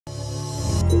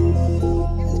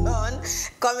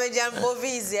Comedian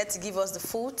Bovi is here to give us the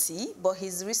full tea, but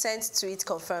his recent tweet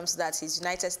confirms that his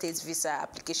United States visa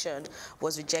application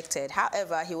was rejected.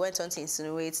 However, he went on to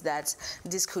insinuate that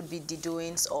this could be the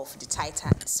doings of the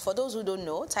Titans. For those who don't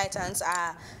know, Titans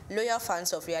are loyal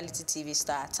fans of reality TV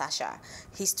star Tasha.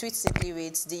 His tweet simply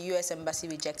reads, "The US Embassy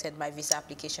rejected my visa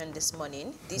application this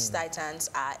morning. These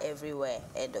Titans are everywhere."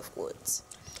 End of quote.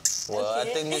 Well, okay.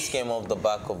 I think this came off the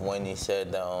back of when he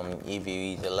said if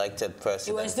he is elected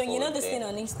president. He was doing, you know, this thing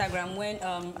on Instagram when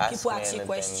people ask you a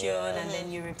question and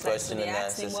then you reply. So they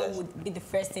asked him what would be the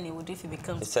first thing he would do if he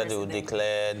becomes president. He said he would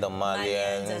declare the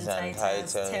Malians and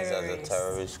Titans as a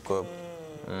terrorist group,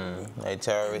 a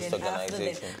terrorist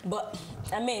organization. But,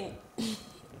 I mean...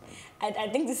 I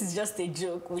think this is just a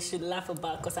joke we should laugh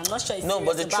about because I'm not sure it's No,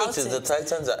 but the truth is the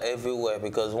Titans are everywhere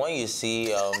because when you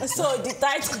see... So the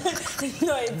Titans...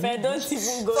 No, if I don't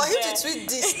even go For there. him to tweet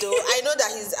this, though, I know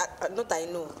that he's...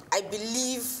 I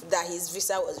believe that his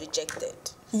visa was rejected.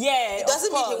 Yeah, it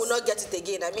doesn't mean he will not get it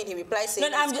again. I mean, he replied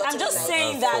saying... No, I'm just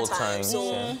saying that...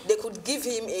 So they could give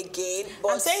him again,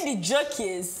 but... I'm saying the joke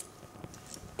is...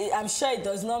 I'm sure it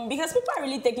does not, because people are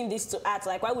really taking this to art.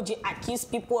 Like, why would you accuse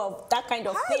people of that kind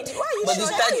of thing? But the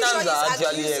Titans are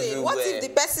actually everywhere. What if the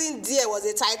person there was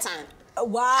a Titan?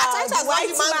 Wow, the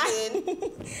white man.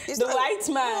 The white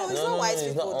man. No, it's not white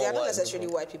people. They are not necessarily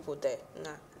white people there.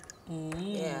 Nah.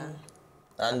 Yeah.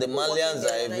 And the Malians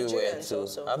are everywhere too.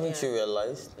 Haven't you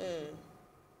realized?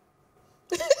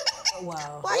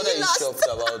 Wow. What are you shocked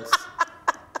about?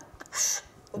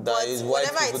 That is white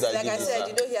people that like I said,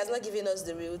 you know, he has not given us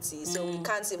the real tea, so we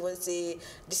can't even say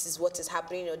this is what is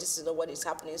happening or this is not what is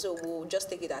happening. So we'll just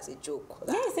take it as a joke.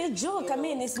 Yeah, it's a joke. You know? I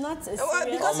mean, it's not a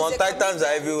serious... Titans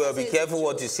are everywhere. Be careful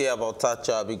what you say about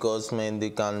Thatcher because, man, they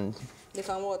can... They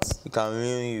can what? They can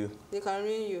ruin you. They can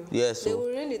ruin you. Yes. They will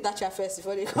ruin the Thatcher first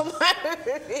before they come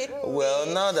out. Well,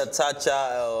 now that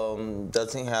Thatcher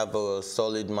doesn't have a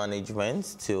solid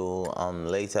management till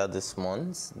later this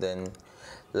month, then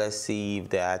let's see if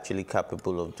they're actually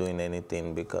capable of doing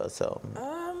anything because...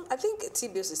 I think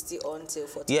T-bills is still on till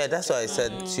 14th. Yeah, that's why I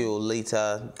said till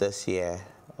later this year.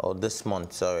 Or this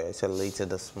month, sorry. I said later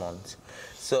this month.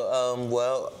 So,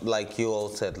 well, like you all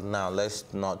said, now let's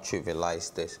not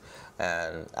trivialize this.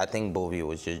 And I think Bovi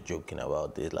was just joking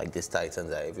about this. Like, these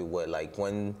Titans are everywhere. Like,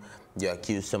 when you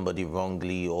accuse somebody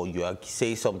wrongly or you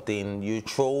say something, you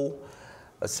troll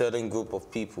a certain group of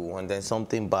people and then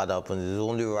something bad happens, it's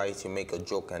only right you make a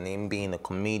joke, and him being a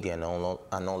comedian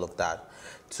and all of that,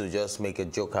 to just make a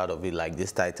joke out of it, like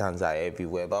these Titans are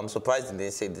everywhere. But I'm surprised they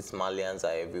say these Malians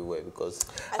are everywhere because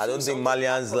I don't think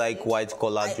Malians like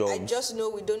white-collar jobs. I just know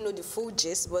we don't know the full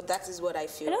gist, but that is what I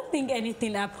feel. I don't think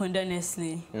anything happened,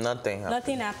 honestly. Nothing happened.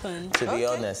 Nothing happened. To be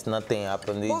honest, nothing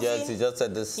happened. He just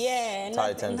said this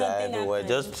Titans are everywhere,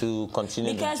 just to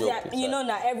continue the joke. Because, you know,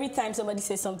 now every time somebody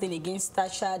says something against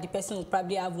Tasha, the person will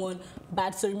probably have one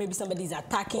bad story. Maybe somebody's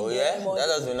attacking them. Oh, yeah? That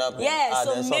doesn't happen? Yeah,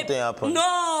 so then something happened.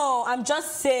 No, I'm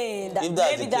just saying that if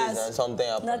that's maybe the case, then something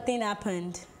happened. Nothing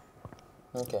happened.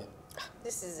 Okay.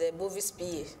 This is a Bovi's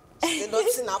PA.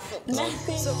 Nothing happened.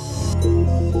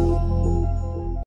 Nothing.